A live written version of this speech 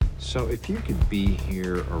So if you could be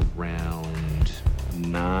here around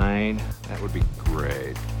 9, that would be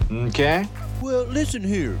great. Okay? Well, listen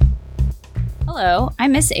here. Hello,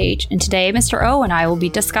 I'm Miss H, and today Mr. O and I will be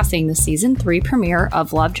discussing the Season 3 premiere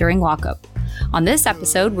of Love During Lockup. On this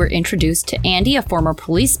episode, we're introduced to Andy, a former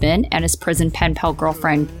policeman, and his prison pen pal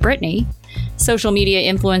girlfriend, Brittany, social media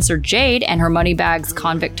influencer Jade and her moneybags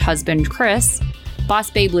convict husband, Chris, boss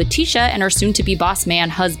babe Letitia and her soon-to-be boss man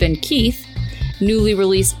husband, Keith, newly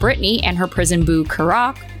released Brittany and her prison boo,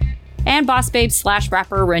 Karak, and boss babe /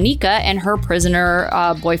 rapper Ranika and her prisoner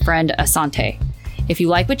boyfriend, Asante. If you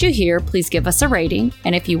like what you hear, please give us a rating.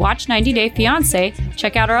 And if you watch 90 Day Fiancé,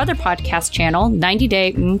 check out our other podcast channel, 90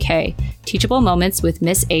 Day MK, Teachable Moments with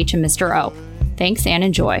Miss H and Mr. O. Thanks and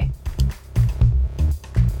enjoy.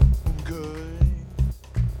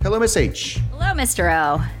 Hello, Miss H. Hello, Mr.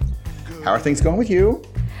 O. How are things going with you?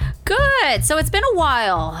 Good. So it's been a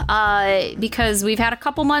while because we've had a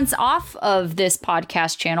couple months off of this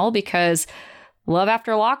podcast channel because Love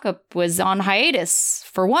After Lockup was on hiatus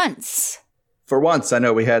for once. For once, I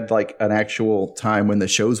know we had like an actual time when the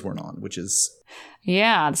shows weren't on, which is...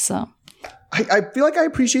 Yeah, so... I feel like I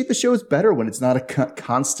appreciate the shows better when it's not a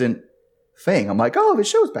constant thing. I'm like, oh, the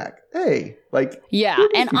show's back. Hey, like... Yeah,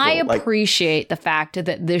 and people? I appreciate the fact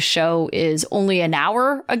that this show is only an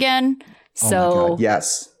hour again. So... Oh my God,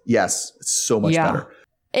 yes. Yes, it's so much better.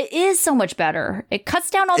 It is so much better. It cuts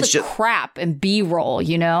down all the crap and B-roll,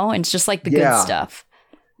 you know? And it's just like the good stuff.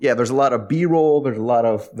 Yeah, there's a lot of B-roll. There's a lot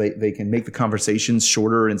of, they can make the conversations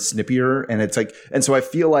shorter and snippier. And it's like, and so I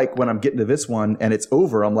feel like when I'm getting to this one and it's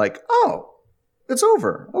over, I'm like, oh, it's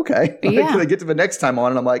over. Okay. Yeah. I get to the next time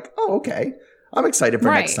on and I'm like, oh, okay. I'm excited for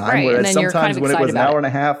next time. Right. Whereas sometimes when it was an hour and a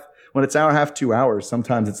half, when it's an hour and a half, 2 hours,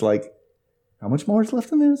 sometimes it's like, how much more is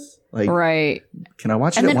left in this? Like, right. Can I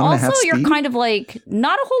watch it at 1.5 speed? And then also you're kind of like,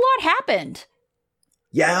 not a whole lot happened.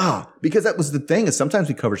 Yeah, because that was the thing is sometimes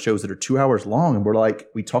we cover shows that are 2 hours long and we're like,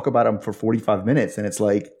 we talk about them for 45 minutes and it's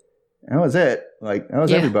like, that was it. Like, that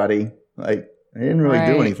was everybody. Like, I didn't really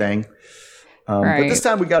do anything. But this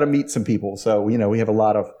time we got to meet some people. So, you know, we have a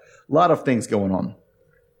lot of things going on.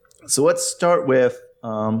 So let's start with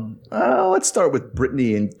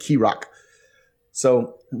Brittany and Karak.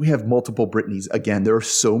 So we have multiple Brittnys. Again, there are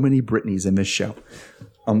so many Brittnys in this show.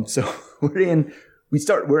 So we're in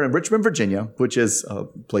Richmond, Virginia, which is a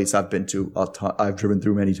place I've been to. I've driven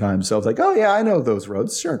through many times. So I was like, oh yeah, I know those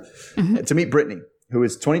roads. Sure. Mm-hmm. To meet Brittany, who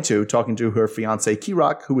is 22, talking to her fiance,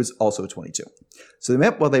 Karak, who is also 22. So they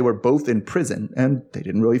met while they were both in prison and they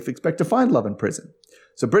didn't really expect to find love in prison.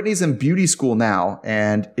 So Brittany's in beauty school now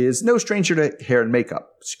and is no stranger to hair and makeup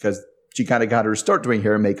because she kind of got her start doing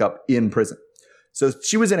hair and makeup in prison. So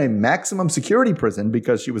she was in a maximum security prison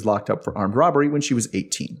because she was locked up for armed robbery when she was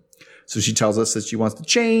 18. So she tells us that she wants to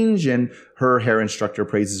change and her hair instructor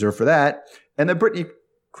praises her for that. And then Brittany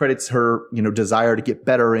credits her, desire to get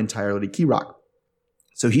better entirely to Karak.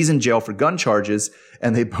 So he's in jail for gun charges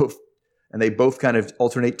and they both kind of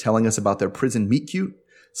alternate telling us about their prison meet cute.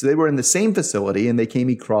 So they were in the same facility and they came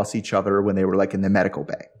across each other when they were like in the medical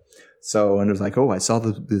bay. So, and it was like, oh, I saw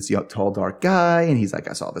this young, tall, dark guy. And he's like,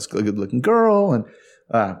 I saw this good looking girl. And,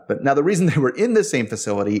 but now the reason they were in the same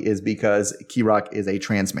facility is because Karak is a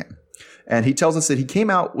trans man. And he tells us that he came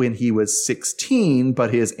out when he was 16,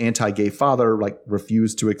 but his anti-gay father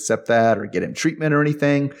refused to accept that or get him treatment or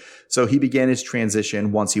anything. So he began his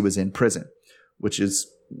transition once he was in prison, which is,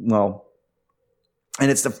 and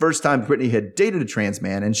it's the first time Brittany had dated a trans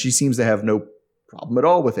man and she seems to have no problem at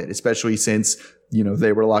all with it, especially since,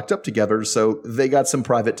 they were locked up together. So they got some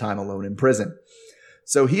private time alone in prison.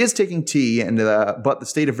 So he is taking tea, but the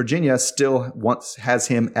state of Virginia still has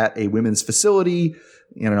him at a women's facility.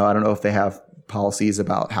 I don't know if they have policies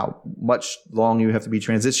about how much long you have to be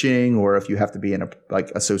transitioning or if you have to be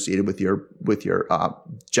associated with your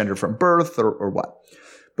gender from birth or what.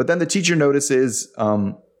 But then the teacher notices,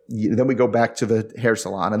 then we go back to the hair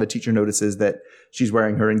salon and the teacher notices that she's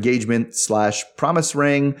wearing her engagement / promise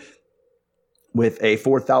ring with a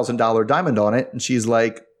 $4,000 diamond on it. And she's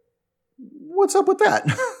like, what's up with that?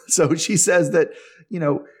 So she says that,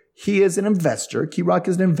 he is an investor. Karak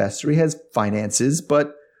is an investor. He has finances,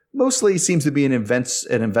 but mostly seems to be an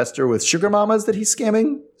investor with sugar mamas that he's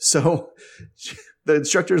scamming. So the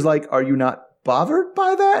instructor's like, are you not bothered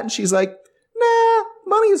by that? And she's like, nah,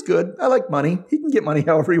 money is good. I like money. He can get money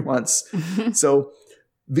however he wants. So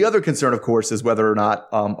the other concern, of course, is whether or not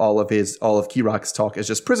all of Karak's talk is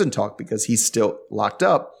just prison talk because he's still locked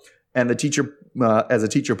up. And the teacher, as a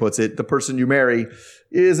teacher puts it, the person you marry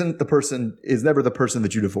is never the person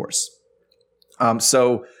that you divorce.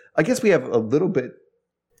 So I guess we have a little bit.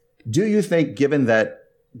 Do you think, given that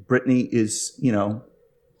Brittany is,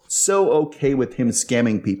 so okay with him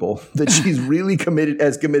scamming people that she's really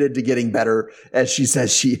committed to getting better as she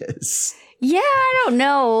says she is. Yeah, I don't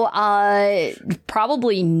know.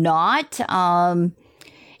 Probably not.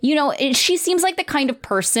 She seems like the kind of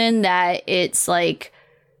person that it's like,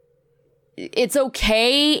 it's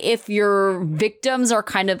okay if your victims are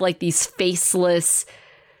kind of like these faceless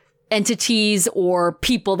entities or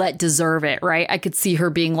people that deserve it, right? I could see her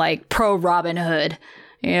being like pro Robin Hood,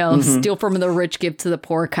 steal from the rich, give to the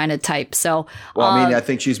poor kind of type. So, well, I mean, I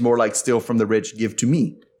think she's more like steal from the rich, give to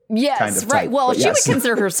me. Yes, kind of right. type, well, she yes. would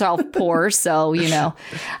consider herself poor, so, so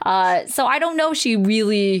I don't know if she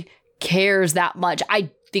really cares that much. I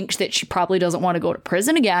think that she probably doesn't want to go to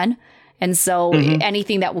prison again. And so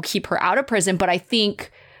anything that will keep her out of prison. But I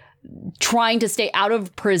think trying to stay out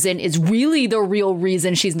of prison is really the real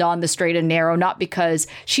reason she's not on the straight and narrow, not because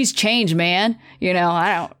she's changed, man. I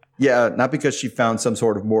don't. Yeah, not because she found some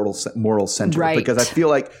sort of moral center. Right. Because I feel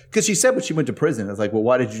like, because she said when she went to prison, I was like, well,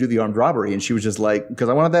 why did you do the armed robbery? And she was just like, because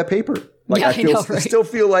I wanted that paper. Like, yeah, I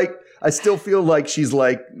still feel like she's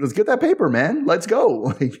like, let's get that paper, man. Let's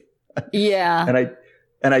go. Yeah.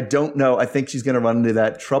 And I don't know. I think she's going to run into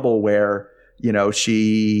that trouble where, your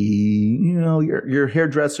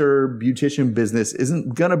hairdresser, beautician business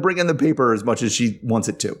isn't going to bring in the paper as much as she wants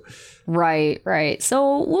it to. Right.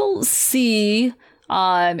 So we'll see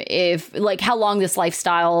if like how long this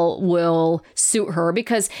lifestyle will suit her,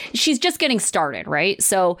 because she's just getting started, right?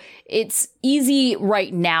 So it's easy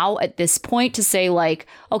right now at this point to say like,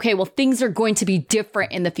 okay, well, things are going to be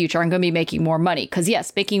different in the future. I'm going to be making more money, because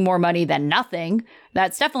yes, making more money than nothing,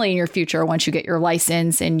 that's definitely in your future once you get your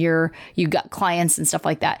license and you got clients and stuff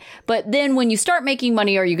like that. But then when you start making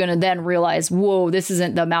money, are you going to then realize, whoa, this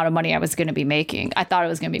isn't the amount of money I was going to be making. I thought I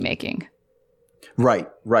was going to be making. Right.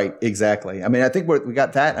 Exactly. I mean, I think we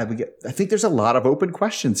got that. I think there's a lot of open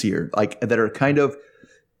questions here, like that are kind of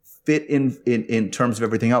fit in terms of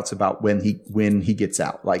everything else about when he gets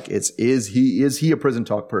out. Like, is he a prison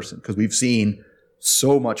talk person? Because we've seen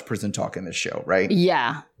so much prison talk in this show, right?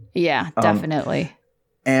 Yeah, definitely.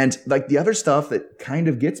 And like the other stuff that kind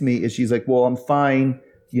of gets me is she's like, well, I'm fine.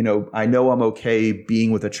 I know I'm okay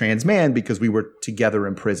being with a trans man because we were together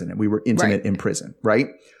in prison and we were intimate in prison, right?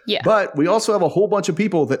 Yeah. But we also have a whole bunch of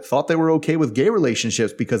people that thought they were okay with gay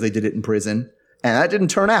relationships because they did it in prison, and that didn't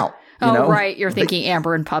turn out. Right. You're thinking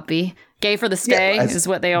Amber and Puppy. Gay for the stay is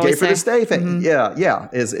what they always say. Gay for the stay thing. Mm-hmm. Yeah.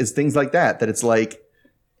 Is things like that it's like,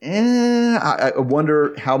 I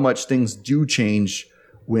wonder how much things do change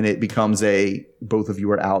when it becomes both of you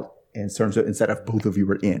are out in terms of instead of both of you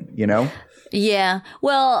are in, Yeah.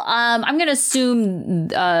 Well, I'm going to assume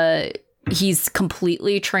he's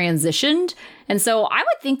completely transitioned. And so I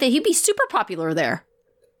would think that he'd be super popular there.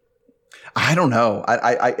 I don't know.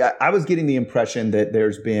 I was getting the impression that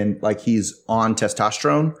there's been like he's on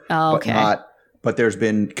testosterone. Oh, okay. But there's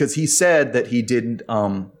been, because he said that he didn't,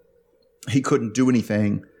 he couldn't do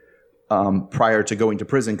anything prior to going to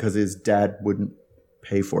prison because his dad wouldn't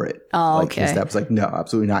pay for it. Oh, okay. His dad was like, no,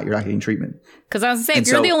 absolutely not. You're not getting treatment. Because I was going to say, if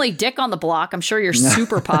you're the only dick on the block, I'm sure you're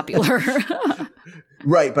super popular.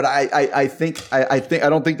 Right. But I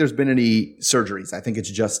don't think there's been any surgeries. I think it's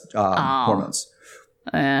just hormones.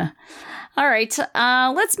 All right.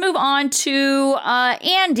 Let's move on to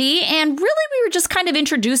Andy. And really, we were just kind of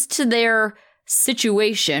introduced to their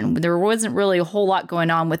situation. There wasn't really a whole lot going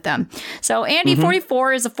on with them. So Andy,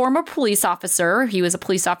 44, is a former police officer. He was a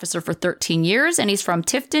police officer for 13 years, and he's from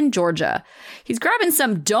Tifton, Georgia. He's grabbing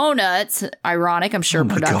some donuts. Ironic, I'm sure.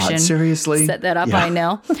 Production God, seriously set that up. Yeah. I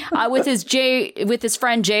know. With his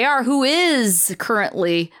friend JR, who is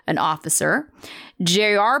currently an officer.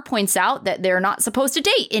 JR points out that they're not supposed to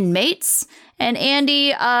date inmates. And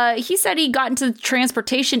Andy, he said he got into the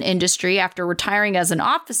transportation industry after retiring as an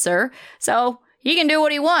officer, so he can do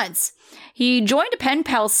what he wants. He joined a pen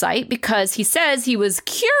pal site because he says he was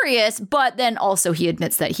curious, but then also he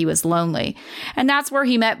admits that he was lonely. And that's where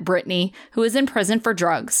he met Brittany, who is in prison for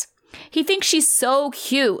drugs. He thinks she's so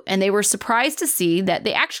cute, and they were surprised to see that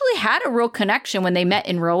they actually had a real connection when they met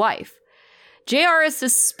in real life. JR is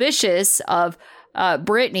suspicious of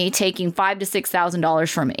Brittany taking $5,000 to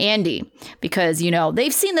 $6,000 from Andy because,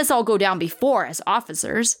 they've seen this all go down before as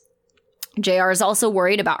officers. JR is also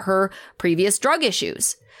worried about her previous drug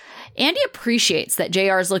issues. Andy appreciates that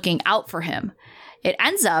JR is looking out for him. It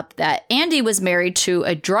ends up that Andy was married to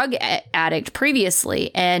a drug addict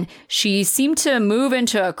previously, and she seemed to move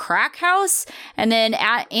into a crack house. And then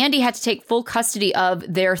Andy had to take full custody of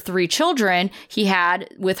their 3 children he had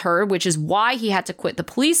with her, which is why he had to quit the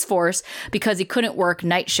police force, because he couldn't work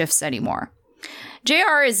night shifts anymore.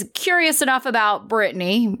 JR is curious enough about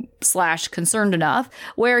Brittany / concerned enough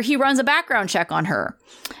where he runs a background check on her.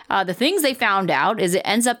 The things they found out is it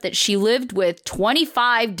ends up that she lived with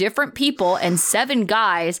 25 different people and 7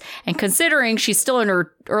 guys. And considering she's still in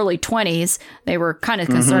her early 20s, they were kind of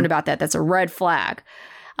concerned about that. That's a red flag.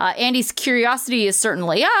 Andy's curiosity is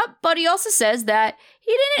certainly up, but he also says that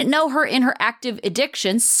he didn't know her in her active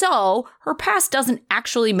addiction, so her past doesn't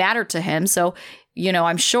actually matter to him. So,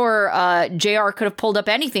 I'm sure JR could have pulled up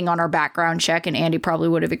anything on our background check and Andy probably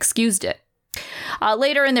would have excused it.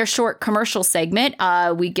 Later in their short commercial segment,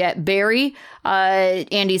 we get Barry,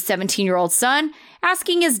 Andy's 17-year-old son,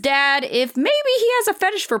 asking his dad if maybe he has a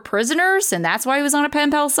fetish for prisoners and that's why he was on a pen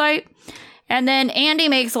pal site. And then Andy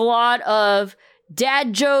makes a lot of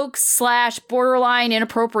dad jokes / borderline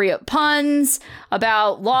inappropriate puns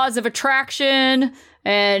about laws of attraction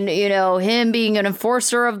and, him being an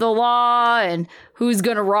enforcer of the law and who's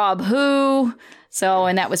going to rob who. So,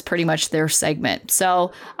 and that was pretty much their segment.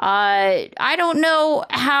 So, I don't know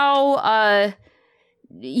how,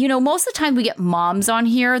 most of the time we get moms on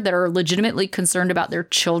here that are legitimately concerned about their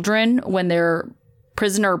children when their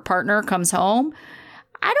prisoner partner comes home.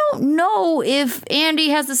 I don't know if Andy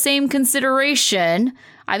has the same consideration.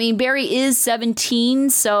 I mean, Barry is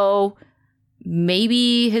 17, so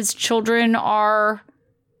maybe his children are,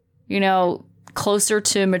 closer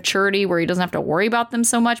to maturity where he doesn't have to worry about them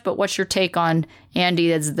so much. But what's your take on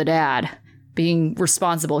Andy as the dad being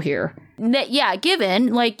responsible here?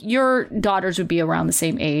 Given, your daughters would be around the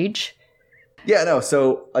same age. Yeah, no.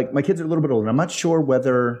 So, my kids are a little bit older. I'm not sure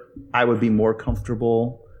whether I would be more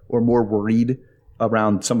comfortable or more worried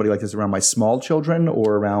around somebody like this around my small children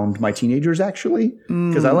or around my teenagers, actually.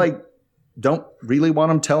 Because I don't really want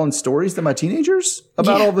them telling stories to my teenagers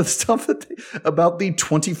about all the stuff about the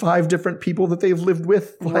 25 different people that they've lived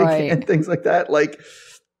with, and things like that.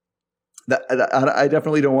 I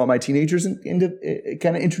definitely don't want my teenagers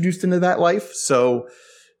kind of introduced into that life. So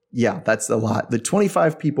yeah, that's a lot. The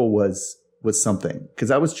 25 people was something,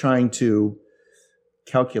 because I was trying to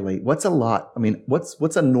calculate what's a lot. I mean,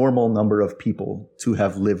 what's a normal number of people to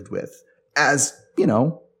have lived with as,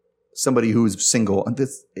 somebody who's single and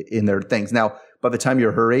this in their things. Now, by the time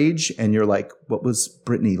you're her age and you're what was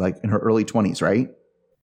Brittany in her early 20s, right?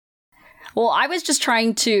 Well, I was just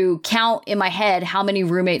trying to count in my head how many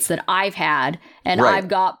roommates that I've had, and I've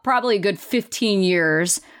got probably a good 15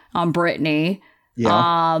 years on Brittany.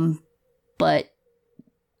 Yeah. But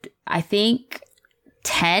I think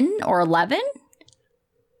 10 or 11.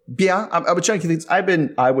 Yeah, I was trying to think.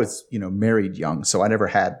 I was, married young, so I never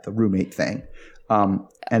had the roommate thing. So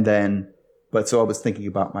I was thinking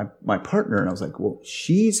about my partner, and I was like, well,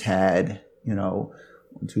 she's had, 1,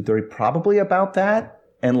 2, 3, probably about that.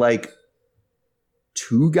 And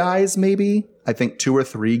 2 guys, maybe. I think 2 or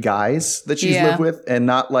 3 guys that she's lived with, and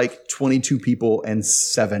not 22 people and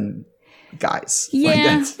 7 guys.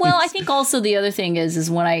 Yeah. Well, I think also the other thing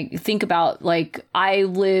is when I think about I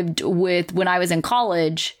lived with, when I was in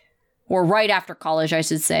college, or right after college, I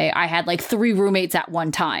should say, I had 3 roommates at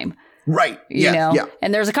one time. Right. Yeah. Yeah.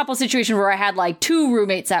 And there's a couple situations where I had 2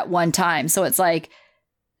 roommates at one time. So it's how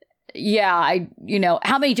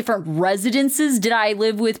many different residences did I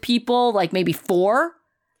live with people? Maybe 4?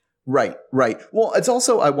 Right. Well, it's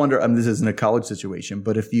also, I wonder, this isn't a college situation,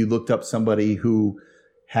 but if you looked up somebody who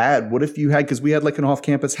what if you had, because we had an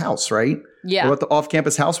off-campus house, right? Yeah. What about the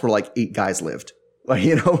off-campus house where 8 guys lived? What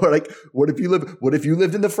if you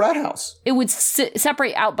lived in the frat house? It would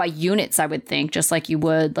separate out by units, I would think, just like you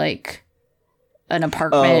would an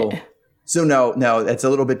apartment. Oh. So no, it's a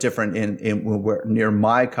little bit different near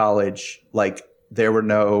my college. They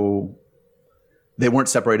weren't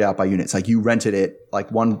separated out by units. You rented it,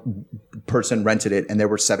 one person rented it, and there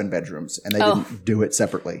were 7 bedrooms, and they didn't do it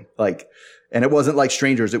separately. And it wasn't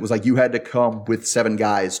strangers. It was you had to come with 7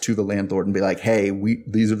 guys to the landlord and be hey,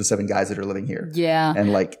 these are the 7 guys that are living here. Yeah.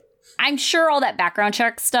 And I'm sure all that background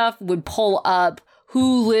check stuff would pull up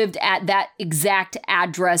who lived at that exact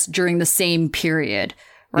address during the same period.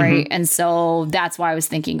 Right. Mm-hmm. And so that's why I was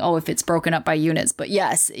thinking, if it's broken up by units. But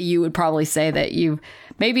yes, you would probably say that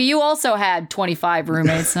maybe you also had 25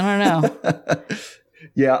 roommates. I don't know.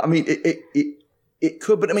 Yeah. I mean, it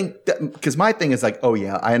could, but I mean, because my thing is I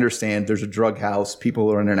understand there's a drug house,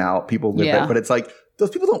 people are in and out, people live there, but it's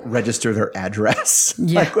those people don't register their address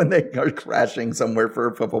when they are crashing somewhere for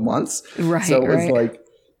a couple months. Right. So it's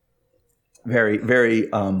very, very,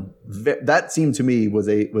 that seemed to me was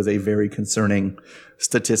a very concerning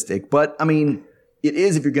statistic. But I mean, it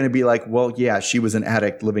is if you're going to be she was an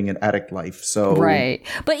addict living an addict life. So. Right.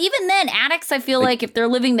 But even then, addicts, I feel if they're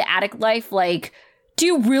living the addict life, Do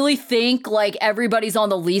you really think like everybody's on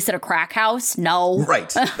the lease at a crack house? No. Right.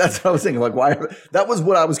 That's what I was thinking. Like, why? That was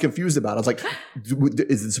what I was confused about. I was like,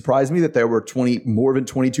 is it surprised me that there were more than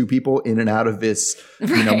 22 people in and out of this,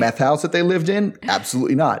 meth house that they lived in?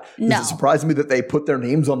 Absolutely not. Does it surprise me that they put their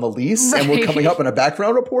names on the lease and were coming up in a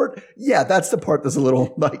background report? Yeah, that's the part that's a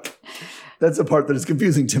little that's the part that is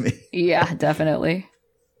confusing to me. Yeah, definitely.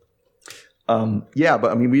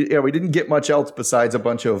 But I mean, we didn't get much else besides a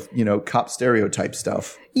bunch of, cop stereotype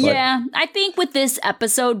stuff. Yeah, I think with this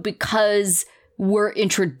episode, because we're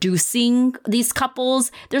introducing these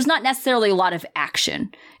couples, there's not necessarily a lot of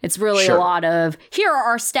action. It's really a lot of, here are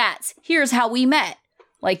our stats. Here's how we met.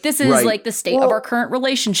 Like, this is like the state of our current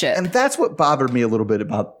relationship. And that's what bothered me a little bit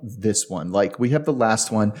about this one. Like, we have the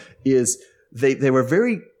last one is they were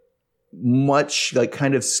very much like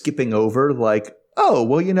kind of skipping over like, oh,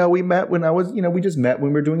 well, we met when we just met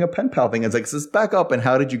when we were doing a pen pal thing. It's like, so let's back up. And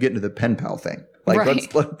how did you get into the pen pal thing?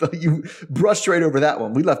 Like, you brushed right over that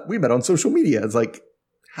one. We met on social media. It's like,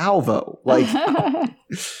 how though? Like,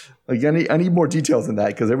 like I need more details than that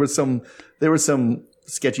because there were some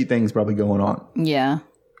sketchy things probably going on. Yeah.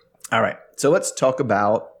 All right. So let's talk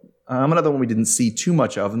about another one we didn't see too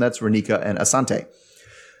much of, and that's Renika and Asante.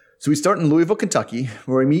 So we start in Louisville, Kentucky,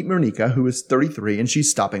 where we meet Renika, who is 33, and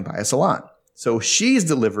she's stopping by a salon. So she's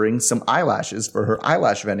delivering some eyelashes for her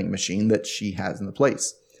eyelash vending machine that she has in the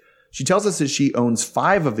place. She tells us that she owns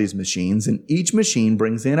 5 of these machines, and each machine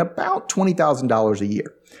brings in about $20,000 a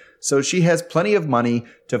year. So she has plenty of money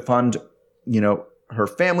to fund, her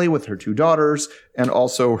family with her 2 daughters and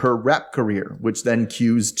also her rap career, which then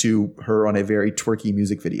cues to her on a very twerky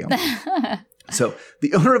music video. So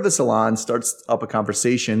the owner of the salon starts up a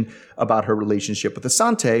conversation about her relationship with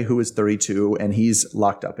Asante, who is 32, and he's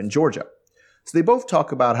locked up in Georgia. So they both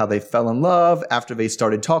talk about how they fell in love after they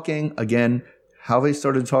started talking. Again, how they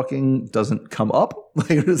started talking doesn't come up.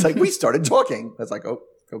 It's like, we started talking. That's like, oh,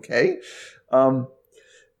 okay.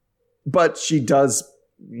 But she does,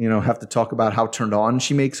 have to talk about how turned on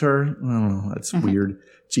she makes her. I don't know. That's weird.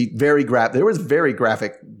 There was very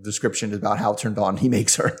graphic description about how turned on he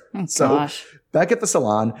makes her. Oh, so gosh. Back at the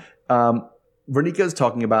salon, Renika is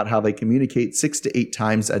talking about how they communicate 6 to 8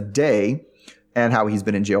 times a day and how he's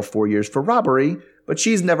been in jail 4 years for robbery, but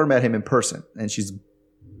she's never met him in person.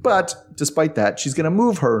 But despite that, she's going to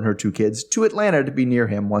move her and her 2 kids to Atlanta to be near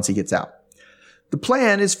him once he gets out. The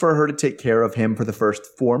plan is for her to take care of him for the first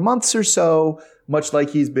 4 months or so, much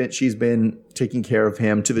like she's been taking care of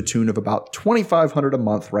him to the tune of about $2,500 a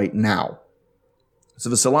month right now. So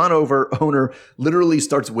the salon owner literally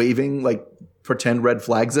starts waving like pretend red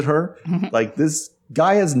flags at her. Like, this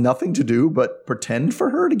guy has nothing to do but pretend for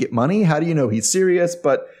her to get money. How do you know he's serious?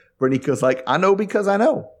 But Renika's like, I know because I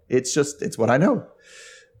know. It's what I know.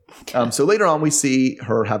 So later on, we see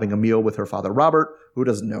her having a meal with her father, Robert, who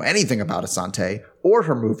doesn't know anything about Asante or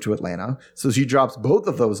her move to Atlanta. So she drops both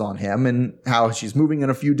of those on him and how she's moving in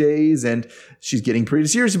a few days and she's getting pretty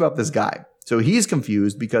serious about this guy. So he's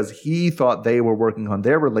confused because he thought they were working on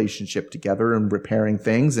their relationship together and repairing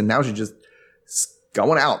things. And now she's just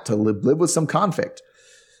going out to live with some convict.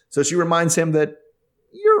 So she reminds him that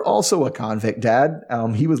you're also a convict, Dad.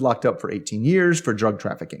 He was locked up for 18 years for drug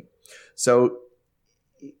trafficking. So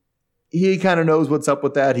he kind of knows what's up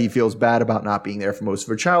with that. He feels bad about not being there for most of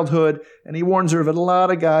her childhood. And he warns her that a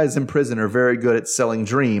lot of guys in prison are very good at selling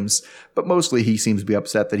dreams. But mostly he seems to be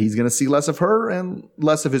upset that he's going to see less of her and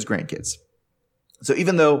less of his grandkids. So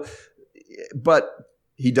but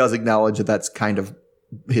he does acknowledge that that's kind of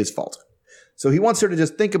his fault. So he wants her to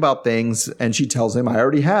just think about things. And she tells him, I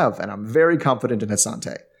already have. And I'm very confident in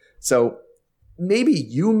Asante. So maybe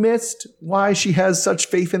you missed why she has such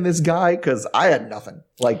faith in this guy, because I had nothing.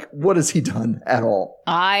 Like, what has he done at all?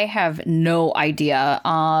 I have no idea.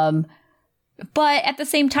 But at the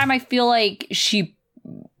same time, I feel like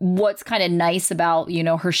what's kind of nice about,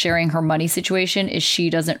 her sharing her money situation is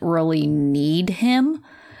she doesn't really need him.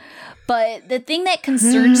 But the thing that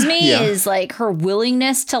concerns me is like her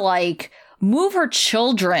willingness to like move her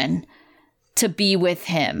children to be with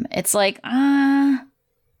him. It's like,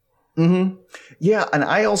 Mm-hmm. Yeah, and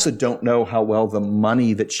I also don't know how well the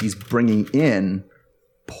money that she's bringing in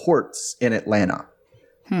ports in Atlanta.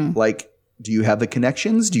 Like, do you have the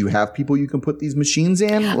connections? Do you have people you can put these machines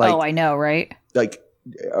in? Like, I know, right? Like,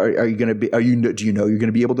 are you going to be? Do you know you're going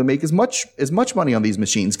to be able to make as much money on these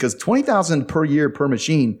machines? Because $20,000 per year per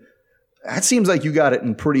machine. That seems like you got it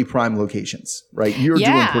in pretty prime locations, right? You're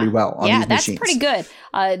doing pretty well on these machines. Yeah, that's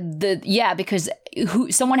pretty good. Because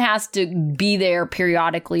someone has to be there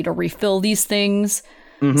periodically to refill these things.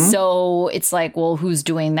 Mm-hmm. So it's like, well, who's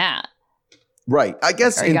doing that? Right. I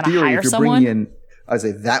guess in theory, if you're bringing in, I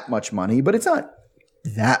say that much money, but it's not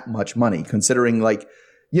that much money, considering like,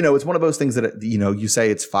 you know, it's one of those things that, you know, you say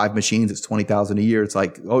it's 5 machines, it's 20,000 a year. It's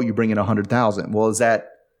like, oh, you bring in 100,000. Well, is that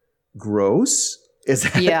gross? Is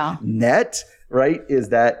that net? Right? Is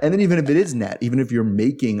that, and then even if it is net, even if you're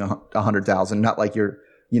making 100,000, not like you're,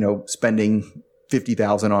 you know, spending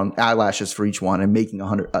 50,000 on eyelashes for each one and making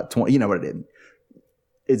 120, you know what it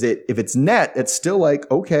is. If it's net, it's still like,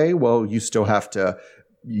 okay, well, you still have to,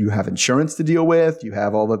 you have insurance to deal with, you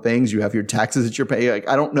have all the things, you have your taxes that you're paying. Like,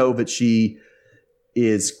 I don't know that she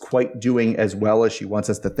is quite doing as well as she wants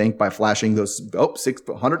us to think by flashing those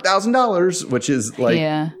 $600,000, which is like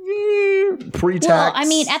pre-tax. Well, I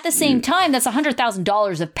mean, at the same time, that's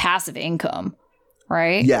 $100,000 of passive income,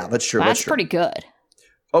 right? Yeah, that's true. That's pretty good.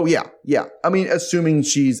 Oh yeah, yeah. I mean, assuming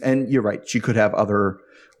and you're right, she could have other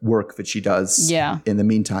work that she does in the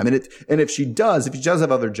meantime. And if she does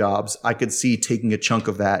have other jobs, I could see taking a chunk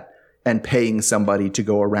of that and paying somebody to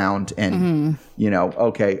go around and, you know,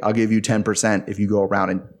 okay, I'll give you 10% if you go around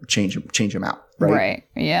and change them out. Right. Right.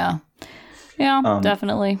 Yeah. Yeah,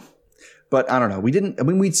 definitely. But I don't know.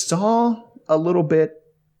 We saw a little bit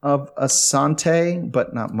of Asante,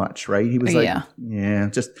 but not much, right? He was like,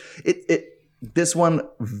 just this one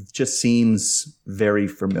just seems very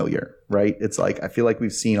familiar, right? It's like, I feel like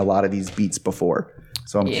we've seen a lot of these beats before.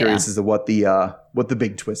 So I'm curious as to what the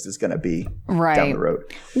big twist is going to be down the road.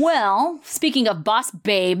 Well, speaking of boss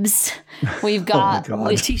babes, we've got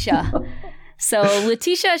Letitia. So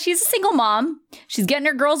Letitia, she's a single mom. She's getting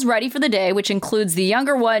her girls ready for the day, which includes the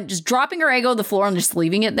younger one just dropping her Eggo on the floor and just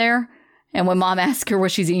leaving it there. And when mom asks her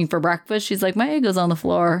what she's eating for breakfast, she's like, my Eggo's on the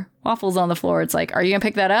floor, waffles on the floor. It's like, are you going to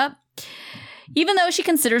pick that up? Even though she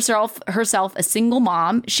considers herself a single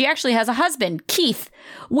mom, she actually has a husband, Keith,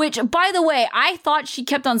 which, by the way, I thought she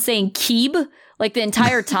kept on saying Keeb like the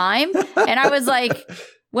entire time. And I was like,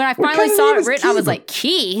 when I finally saw it written, I was like,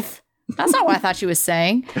 Keith? That's not what I thought she was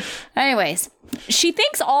saying. Anyways, she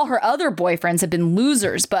thinks all her other boyfriends have been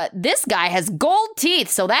losers, but this guy has gold teeth,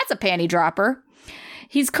 so that's a panty dropper.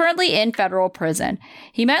 He's currently in federal prison.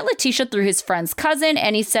 He met Letitia through his friend's cousin,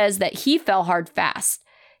 and he says that he fell hard fast.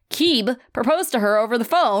 Keeb proposed to her over the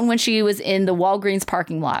phone when she was in the Walgreens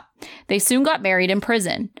parking lot. They soon got married in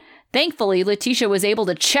prison. Thankfully, Letitia was able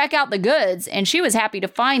to check out the goods, and she was happy to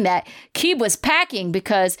find that Keeb was packing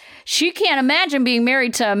because she can't imagine being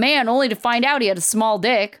married to a man only to find out he had a small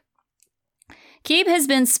dick. Keeb has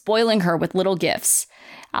been spoiling her with little gifts.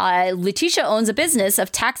 Letitia owns a business of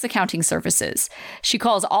tax accounting services. She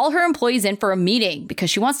calls all her employees in for a meeting because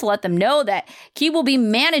she wants to let them know that Keeb will be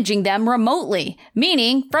managing them remotely,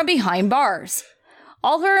 meaning from behind bars.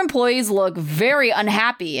 All her employees look very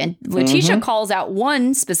unhappy, and Letitia calls out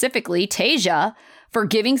one specifically, Tasia, for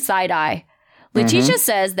giving side eye. Letitia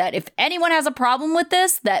says that if anyone has a problem with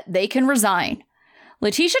this, that they can resign.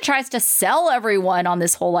 Letitia tries to sell everyone on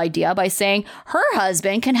this whole idea by saying her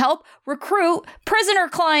husband can help recruit prisoner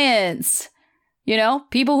clients. You know,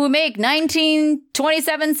 people who make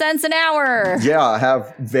 27 cents an hour. Yeah,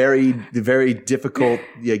 have very, very difficult,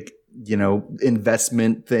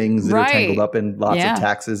 investment things that are tangled up in lots of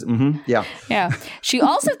taxes. Yeah. She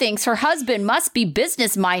also thinks her husband must be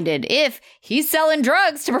business minded if he's selling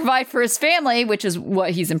drugs to provide for his family, which is what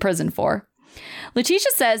he's in prison for.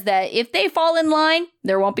 Letitia says that if they fall in line,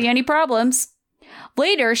 there won't be any problems.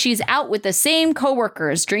 Later, she's out with the same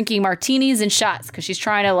coworkers drinking martinis and shots because she's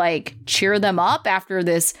trying to cheer them up after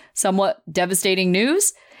this somewhat devastating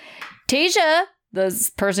news. Tasia,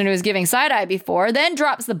 the person who was giving side-eye before, then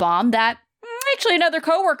drops the bomb that actually another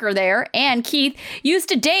coworker there and Keith used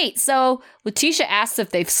to date. So Letitia asks if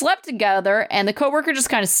they've slept together, and the coworker just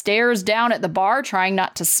kind of stares down at the bar, trying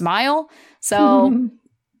not to smile. So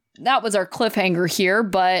that was our cliffhanger here,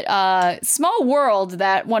 but small world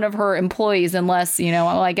that one of her employees, unless,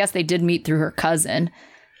 I guess they did meet through her cousin.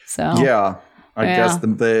 So yeah, I guess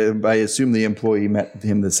I assume the employee met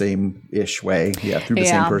him the same-ish way. Yeah, through the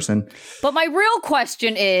same person. But my real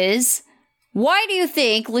question is, why do you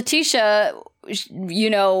think Letitia,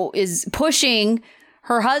 is pushing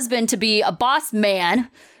her husband to be a boss man,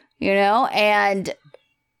 and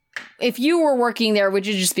if you were working there, would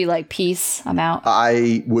you just be like, peace, I'm out?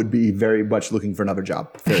 I would be very much looking for another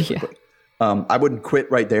job very quickly. I wouldn't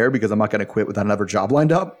quit right there because I'm not going to quit without another job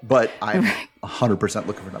lined up, but I'm 100%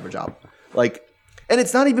 looking for another job. And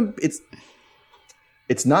it's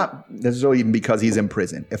not necessarily even because he's in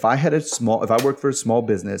prison. If I worked for a small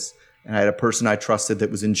business and I had a person I trusted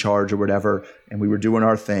that was in charge or whatever, and we were doing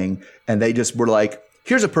our thing, and they just were like,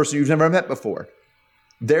 here's a person you've never met before.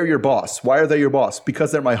 They're your boss. Why are they your boss?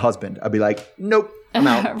 Because they're my husband. I'd be like, nope, I'm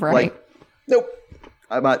out.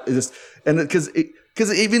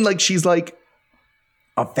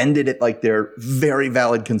 offended at like their very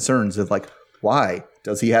valid concerns of like, why?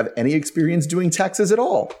 Does he have any experience doing taxes at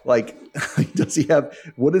all? Like,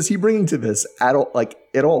 what is he bringing to this at all? Like,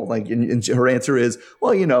 at all? Like, and her answer is,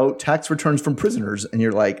 well, tax returns from prisoners. And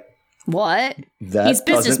you're like, what? He's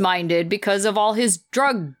business minded because of all his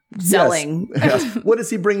drug selling. Yes. What is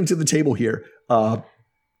he bringing to the table here?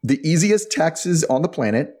 The easiest taxes on the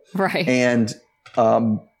planet. Right. And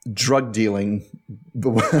drug dealing,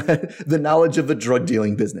 the knowledge of the drug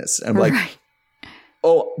dealing business. I'm like, right.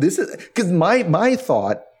 Oh, this is because my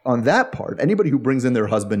thought on that part, anybody who brings in their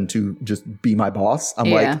husband to just be my boss, I'm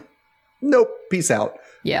like, nope, peace out.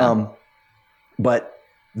 Yeah. But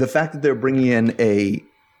the fact that they're bringing in a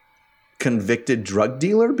convicted drug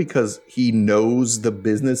dealer because he knows the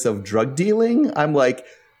business of drug dealing, I'm like,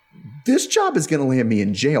 this job is going to land me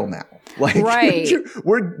in jail now. Like, right.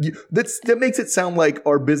 That makes it sound like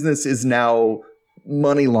our business is now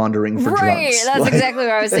money laundering for drugs. Right. That's exactly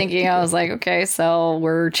what I was thinking. I was like, okay, so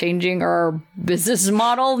we're changing our business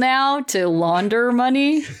model now to launder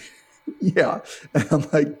money. Yeah. And I'm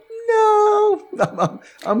like, no,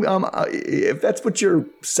 I'm if that's what you're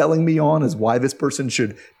selling me on is why this person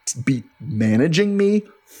should be managing me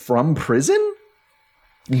from prison.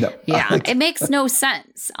 No. Yeah, it makes no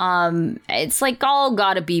sense. It's like all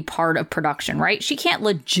got to be part of production, right? She can't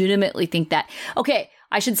legitimately think that. Okay,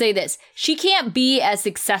 I should say this. She can't be as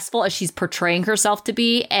successful as she's portraying herself to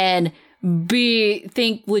be and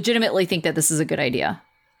legitimately think that this is a good idea.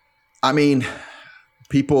 I mean,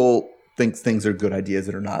 people think things are good ideas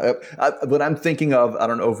that are not. What I'm thinking of, I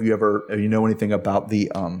don't know if you know anything about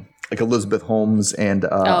the like Elizabeth Holmes and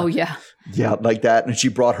oh yeah. Yeah, like that. And she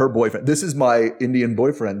brought her boyfriend. This is my Indian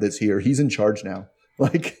boyfriend that's here. He's in charge now.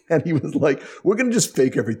 Like, and he was like, we're going to just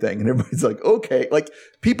fake everything. And everybody's like, okay. Like,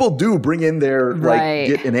 people do bring in their, like,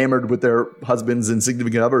 get enamored with their husbands and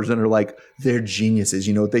significant others and are like, they're geniuses.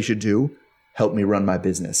 You know what they should do? Help me run my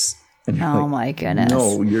business. And oh, my goodness.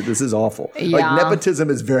 No, this is awful. Yeah. Like, nepotism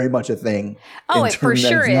is very much a thing. Oh, it for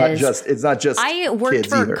sure is. It's not just I worked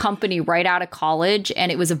for a company right out of college,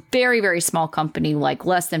 and it was a very, very small company, like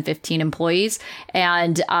less than 15 employees.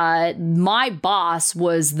 And my boss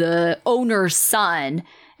was the owner's son.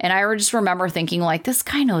 And I just remember thinking, like, this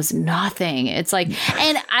guy knows nothing. It's like,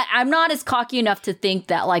 and I'm not as cocky enough to think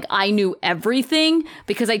that, like, I knew everything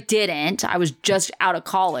because I didn't. I was just out of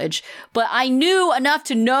college. But I knew enough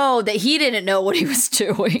to know that he didn't know what he was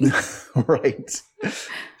doing. Right.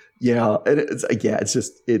 Yeah. And it's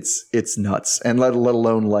just, it's nuts. And let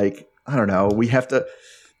alone, like, I don't know, we have to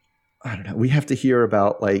hear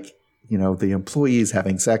about, like, the employees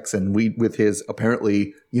having sex and with his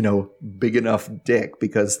apparently, big enough dick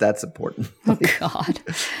because that's important. Oh, God.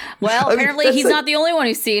 Well, apparently he's not the only one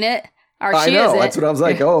who's seen it. Or I she know. Is that's what I was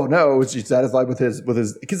like. Oh, no. Was she satisfied with his,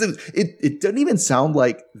 because it doesn't even sound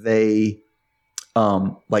like they,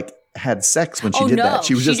 like, had sex when she did that.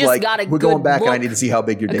 She was just like, we're going back and I need to see how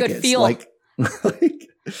big your dick is. Feel. Like,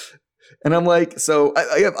 and I'm like, so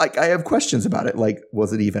I have questions about it. Like,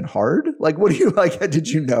 was it even hard? Like, what do you like? Did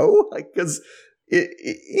you know? Like, because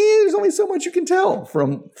there's only so much you can tell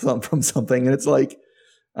from something, and it's like,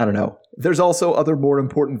 I don't know. There's also other more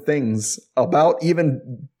important things about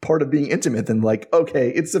even part of being intimate than like, okay,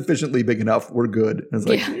 it's sufficiently big enough, we're good. And it's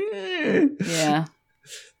like, yeah.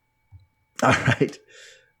 All right.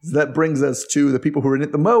 So that brings us to the people who are in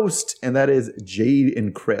it the most, and that is Jade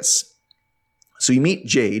and Chris. So you meet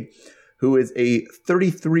Jade, who is a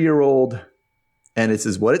 33-year-old, and this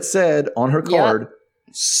is what it said on her card,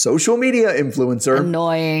 social media influencer.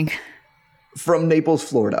 Annoying. From Naples,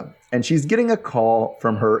 Florida. And she's getting a call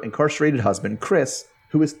from her incarcerated husband, Chris,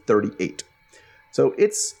 who is 38. So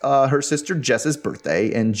it's her sister Jess's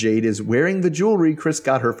birthday, and Jade is wearing the jewelry Chris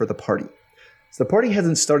got her for the party. So the party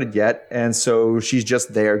hasn't started yet, and so she's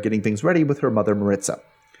just there getting things ready with her mother, Maritza.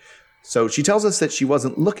 So she tells us that she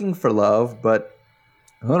wasn't looking for love, but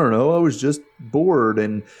I don't know, I was just bored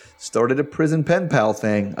and started a prison pen pal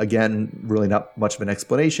thing. Again, really not much of an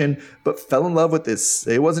explanation, but fell in love with this.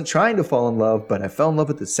 I wasn't trying to fall in love, but I fell in love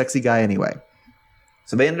with this sexy guy anyway.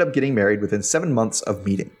 So they ended up getting married within 7 months of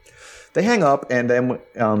meeting. They hang up, and then,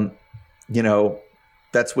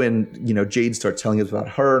 that's when, Jade starts telling us about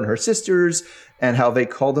her and her sisters and how they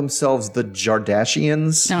call themselves the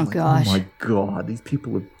Jardashians. Oh, gosh. Oh, my God. These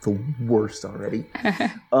people are the worst already.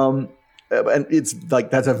 And it's like,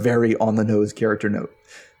 that's a very on the nose character note.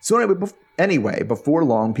 So anyway, before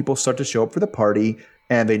long, people start to show up for the party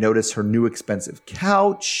and they notice her new expensive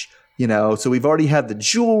couch, so we've already had the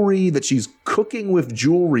jewelry that she's cooking with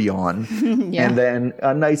jewelry on and then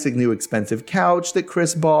a nice new expensive couch that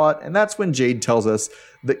Chris bought. And that's when Jade tells us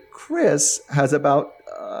that Chris has about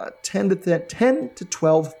 $10 to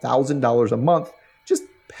 $12,000 a month just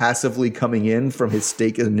passively coming in from his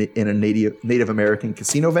stake in a Native American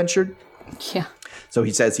casino venture. Yeah. So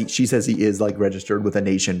she says he is like registered with a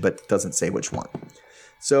nation, but doesn't say which one.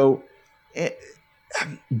 So,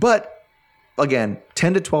 but again,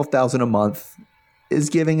 $10,000 to $12,000 a month is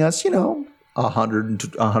giving us,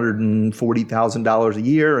 $140,000 a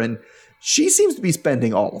year, and she seems to be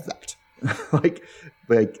spending all of that. like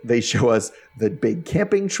they show us the big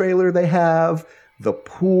camping trailer they have, the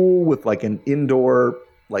pool with like an indoor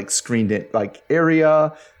like screened in like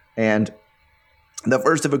area, and the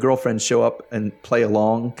first of her girlfriends show up and play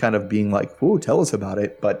along, kind of being like, "Ooh, tell us about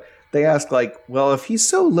it." But they ask like, "Well, if he's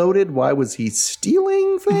so loaded, why was he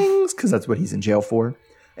stealing things? Because that's what he's in jail for."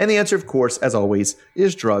 And the answer, of course, as always,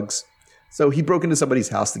 is drugs. So he broke into somebody's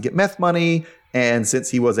house to get meth money, and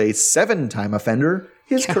since he was a 7-time offender,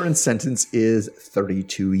 his current sentence is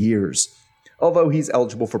 32 years, although he's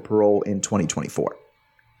eligible for parole in 2024.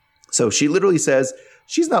 So she literally says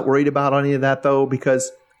she's not worried about any of that, though, because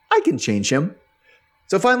I can change him.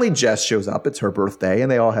 So finally, Jess shows up. It's her birthday, and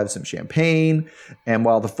they all have some champagne. And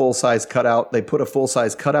while they put a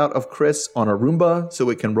full-size cutout of Chris on a Roomba so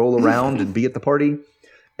it can roll around and be at the party.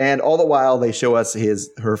 And all the while, they show us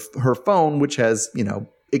her phone, which has,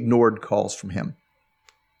 ignored calls from him.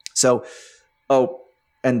 So,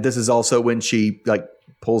 and this is also when she like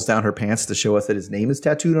pulls down her pants to show us that his name is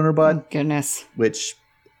tattooed on her butt. Oh, goodness. Which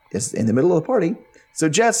is in the middle of the party. So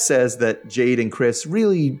Jess says that Jade and Chris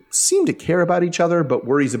really seem to care about each other, but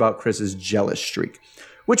worries about Chris's jealous streak,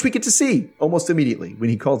 which we get to see almost immediately when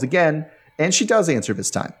he calls again, and she does answer this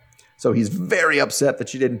time. So he's very upset that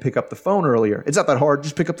she didn't pick up the phone earlier. It's not that hard.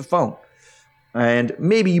 Just pick up the phone. And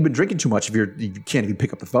maybe you've been drinking too much if you can't even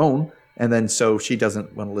pick up the phone. And then so she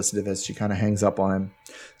doesn't want to listen to this. She kind of hangs up on him.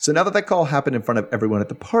 So now that call happened in front of everyone at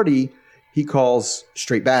the party, he calls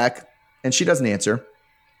straight back, and she doesn't answer.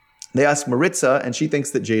 They ask Maritza, and she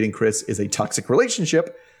thinks that Jade and Chris is a toxic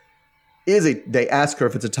relationship. They ask her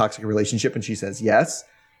if it's a toxic relationship, and she says yes.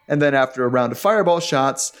 And then after a round of fireball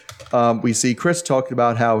shots, we see Chris talking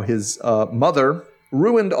about how his mother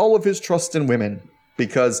ruined all of his trust in women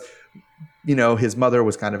because, his mother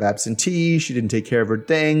was kind of absentee. She didn't take care of her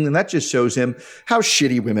thing. And that just shows him how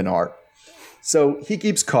shitty women are. So he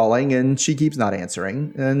keeps calling and she keeps not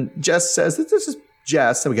answering. And Jess says that this is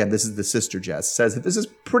the sister Jess, says that this is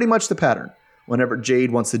pretty much the pattern. Whenever Jade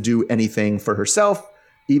wants to do anything for herself,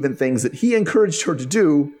 even things that he encouraged her to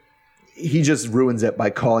do, he just ruins it by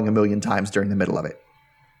calling a million times during the middle of it.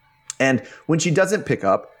 And when she doesn't pick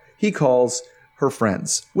up, he calls her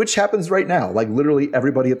friends, which happens right now. Like literally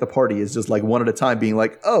everybody at the party is just like one at a time being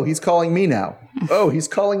like, "Oh, he's calling me now. Oh, he's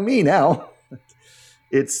calling me now."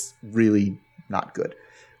 It's really not good.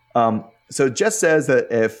 So Jess says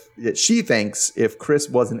that she thinks if Chris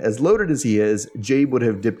wasn't as loaded as he is, Jade would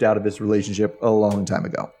have dipped out of this relationship a long time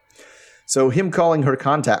ago. So him calling her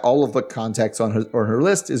all of the contacts on her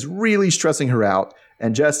list is really stressing her out.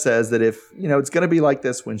 And Jess says that if, it's going to be like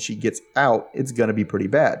this when she gets out, it's going to be pretty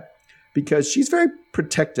bad. Because she's very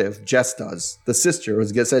protective, Jess does. The sister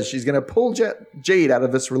says she's going to pull Jade out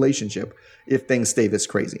of this relationship if things stay this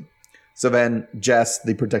crazy. So then Jess,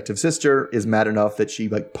 the protective sister, is mad enough that she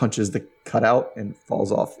punches the cutout and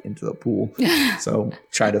falls off into the pool. So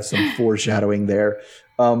kind of some foreshadowing there.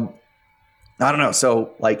 I don't know.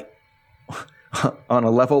 So on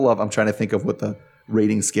a level of, I'm trying to think of what the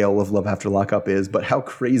rating scale of Love After Lockup is, but how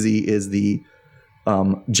crazy is the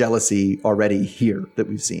jealousy already here that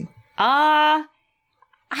we've seen? I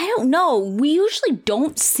don't know. We usually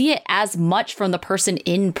don't see it as much from the person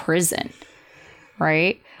in prison,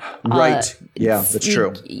 right? Right. Yeah, that's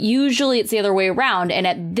true. Usually it's the other way around. And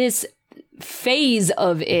at this phase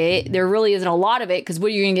of it, there really isn't a lot of it, because what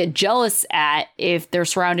are you going to get jealous at if they're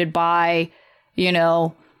surrounded by,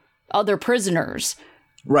 other prisoners?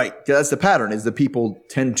 Right. That's the pattern, is the people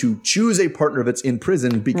tend to choose a partner that's in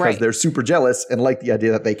prison because they're super jealous and like the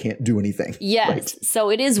idea that they can't do anything. Yes. Right.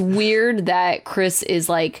 So it is weird that Chris is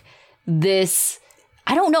like this.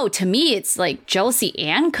 I don't know. To me, it's like jealousy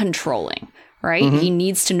and controlling, right? Mm-hmm. He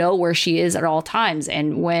needs to know where she is at all times.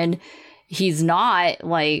 And when she's not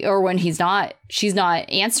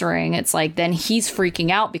answering, it's like, then he's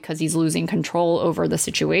freaking out because he's losing control over the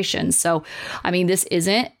situation. So, this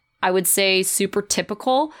isn't, I would say, super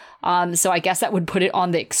typical. So I guess that would put it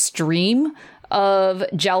on the extreme of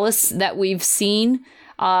jealous that we've seen.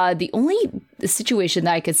 The only situation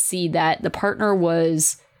that I could see that the partner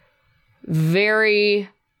was I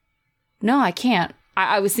can't.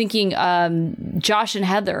 I was thinking Josh and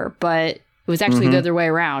Heather, but It was actually the other way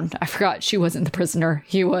around. I forgot she wasn't the prisoner.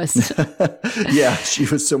 He was. Yeah, she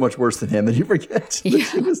was so much worse than him that you forget that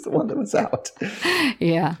she was the one that was out.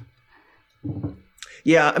 Yeah.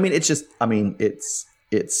 Yeah, I mean, it's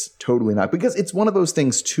totally not. Because it's one of those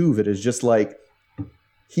things, too, that is just like,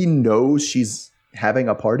 he knows she's having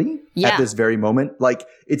a party at this very moment. Like,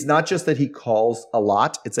 it's not just that he calls a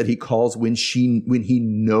lot. It's that he calls when he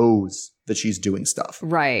knows that she's doing stuff.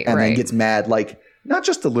 Right, and then gets mad, like, not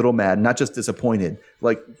just a little mad, not just disappointed.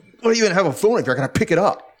 Like, don't even have a phone if you're going to pick it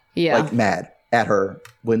up. Yeah. Like, mad at her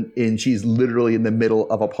and she's literally in the middle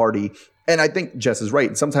of a party. And I think Jess is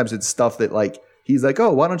right. Sometimes it's stuff that, like, he's like,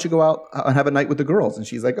 oh, why don't you go out and have a night with the girls? And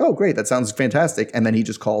she's like, oh, great. That sounds fantastic. And then he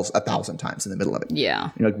just calls 1,000 times in the middle of it.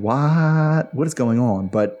 Yeah. You're like, what? What is going on?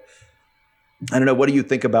 But I don't know. What do you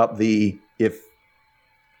think about we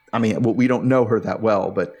don't know her that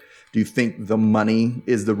well, but do you think the money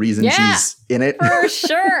is the reason she's in it? For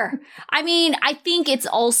sure. I mean, I think it's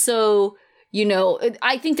also,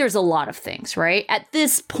 I think there's a lot of things, right? At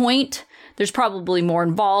this point, there's probably more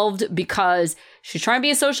involved because she's trying to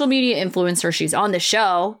be a social media influencer. She's on the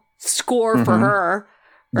show. Score for her,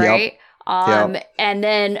 right? Yep. And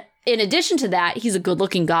then in addition to that, he's a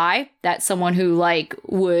good-looking guy. That's someone who, like,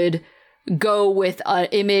 would go with an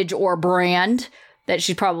image or brand that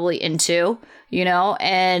she's probably into,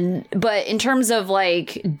 but in terms of,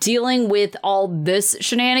 like, dealing with all this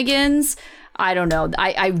shenanigans, I don't know.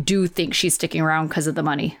 I do think she's sticking around because of the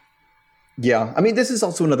money. Yeah. I mean, this is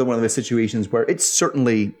also another one of the situations where it's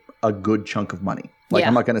certainly a good chunk of money. Like,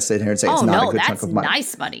 I'm not going to sit here and say it's not a good chunk of money.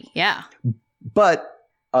 Nice money. Yeah. But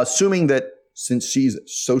assuming that since she's a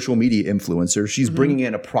social media influencer, she's bringing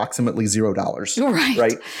in approximately $0.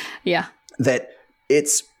 Right. Yeah. That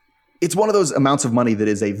it's one of those amounts of money that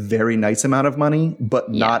is a very nice amount of money, but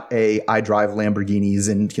not I drive Lamborghinis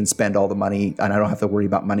and can spend all the money and I don't have to worry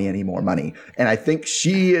about money anymore money. And I think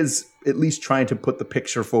she is at least trying to put the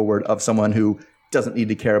picture forward of someone who doesn't need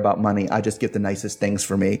to care about money. I just get the nicest things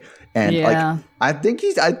for me. And I think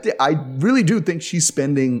I really do think she's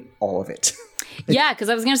spending all of it. Yeah, because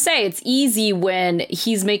I was going to say it's easy when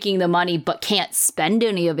he's making the money but can't spend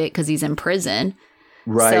any of it because he's in prison.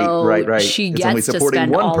 Right. She it's gets only supporting to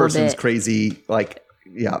spend one all person's of it. Crazy, crazy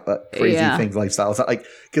things, lifestyles. Like,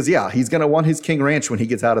 because he's gonna want his King Ranch when he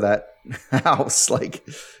gets out of that house. Like,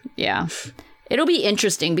 yeah, it'll be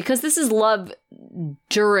interesting because this is love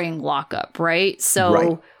during lockup, right?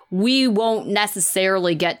 So we won't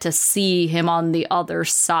necessarily get to see him on the other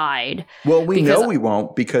side. Well, we know we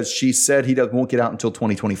won't because she said won't get out until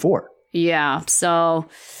 2024. Yeah, so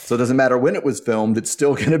it doesn't matter when it was filmed. It's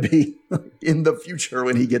still going to be in the future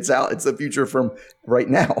when he gets out. It's the future from right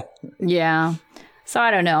now. Yeah. So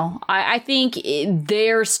I don't know. I think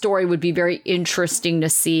their story would be very interesting to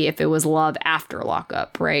see if it was love after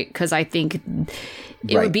lockup, right? Because I think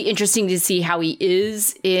it would be interesting to see how he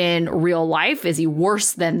is in real life. Is he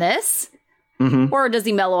worse than this? Or does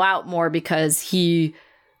he mellow out more because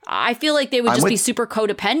I feel like they would just be super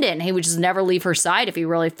codependent. He would just never leave her side if he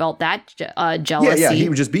really felt that jealousy. Yeah, he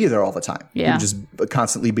would just be there all the time. Yeah. He would just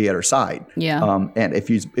constantly be at her side. Yeah. And if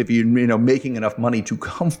you're making enough money to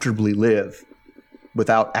comfortably live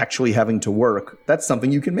without actually having to work, that's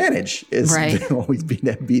something you can manage. Is always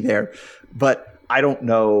be there. But I don't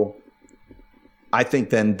know. I think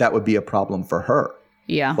then that would be a problem for her.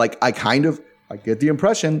 Yeah. Like I get the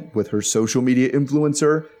impression with her social media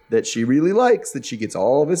influencer that she really likes that she gets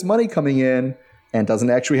all of this money coming in and doesn't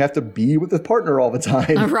actually have to be with a partner all the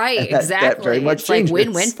time. Right, exactly. That very much it's changes. like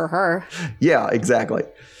win-win for her. Yeah, exactly.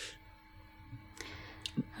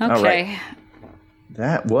 Okay. All right.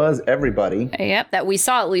 That was everybody. Yep, that we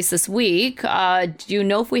saw at least this week. Do you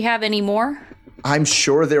know if we have any more? I'm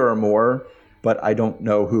sure there are more, but I don't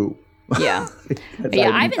know who. Yeah.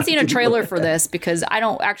 I haven't seen a trailer for this because I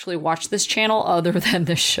don't actually watch this channel other than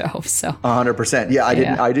this show. So 100%. Yeah,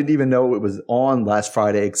 I didn't even know it was on last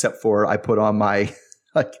Friday, except for I put on my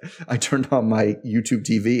I turned on my YouTube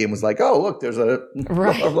TV and was like, oh, look, there's a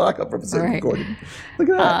lockup episode recorded. Look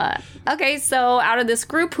at that. Okay, so out of this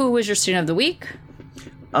group, who was your student of the week?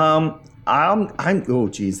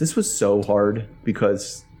 This was so hard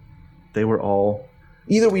because they were all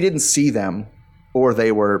either we didn't see them or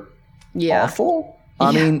they were awful.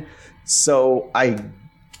 I mean, so I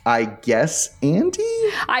guess Andy?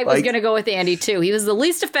 I was going to go with Andy, too. He was the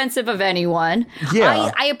least offensive of anyone.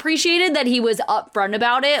 Yeah. I appreciated that he was upfront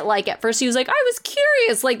about it. Like, at first he was like, I was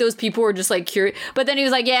curious. Like, those people were just, like, curious. But then he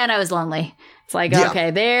was like, yeah, and I was lonely. It's like,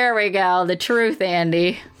 okay, there we go. The truth,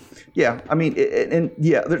 Andy. Yeah. I mean,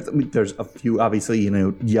 there's a few, obviously,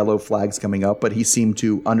 yellow flags coming up. But he seemed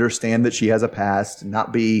to understand that she has a past,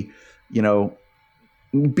 not be,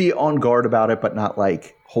 be on guard about it, but not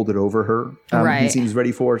like hold it over her. He Right. seems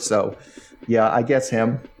ready for. So, yeah, I guess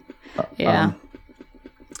him. Yeah.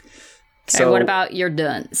 Okay, what about your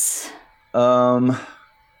dunce? I'm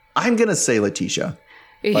gonna say Letitia.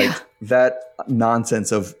 Like Yeah. that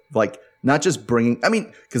nonsense of like not just bringing. I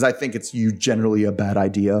mean, because I think it's generally a bad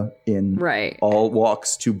idea in Right. all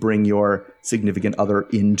walks to bring your significant other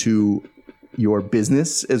into your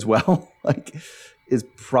business as well. Like, is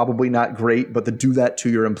probably not great, but to do that to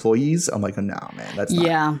your employees, I'm like, no, man, that's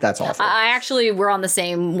not, that's awful. I actually, we're on the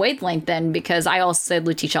same wavelength then, because I also said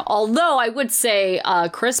Letitia. Although I would say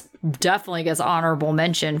Chris definitely gets honorable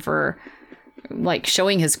mention for like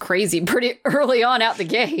showing his crazy pretty early on out the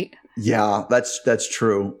gate. Yeah, that's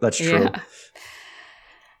true. That's true. Yeah.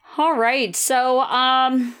 All right. So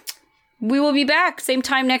we will be back same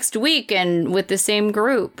time next week and with the same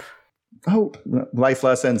group. Oh, life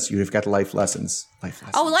lessons. You've got life lessons.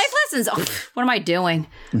 Oh, life lessons. Oh, what am I doing?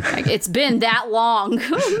 Like, it's been that long.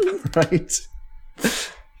 Right.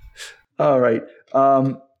 All right.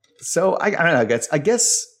 So I don't know. I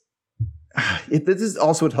guess this is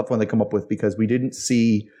also a tough one to come up with because we didn't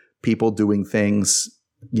see people doing things,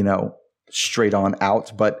 straight on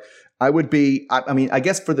out. But I would be. I mean, I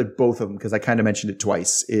guess for the both of them, because I kind of mentioned it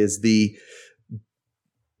twice, is the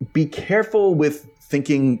be careful with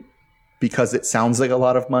thinking because it sounds like a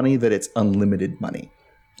lot of money that it's unlimited money.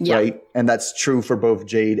 Yeah. Right. And that's true for both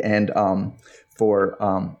Jade and for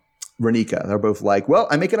Renika. They're both like, well,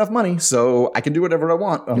 I make enough money, so I can do whatever I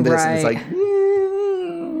want on this. And it's like,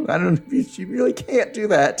 I don't know. You really can't do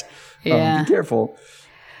that. Yeah. Be careful.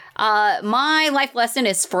 My life lesson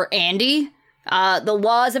is for Andy. The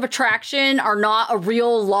laws of attraction are not a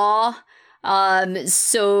real law.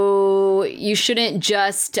 So you shouldn't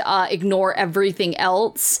just ignore everything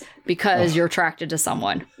else because you're attracted to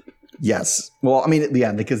someone. Yes. Well, I mean,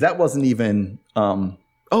 yeah, because that wasn't even,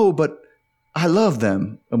 but I love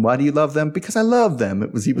them. And why do you love them? Because I love them.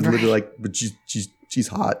 He was literally like, but she's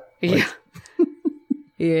hot. Like,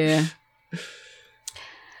 yeah.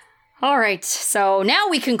 All right. So now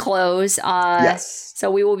we can close. Yes. So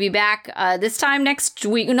we will be back this time next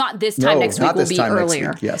week. Not this time next week. We'll be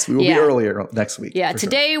earlier. Yes, we will be earlier next week. Yeah.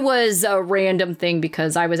 Today was a random thing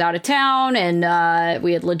because I was out of town and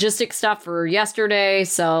we had logistic stuff for yesterday.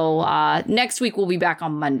 So next week we'll be back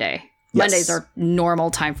on Monday. Yes. Mondays are normal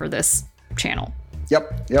time for this channel.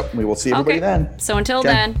 Yep. We will see everybody then. So until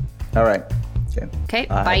then. All right. Okay.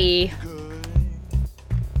 Bye.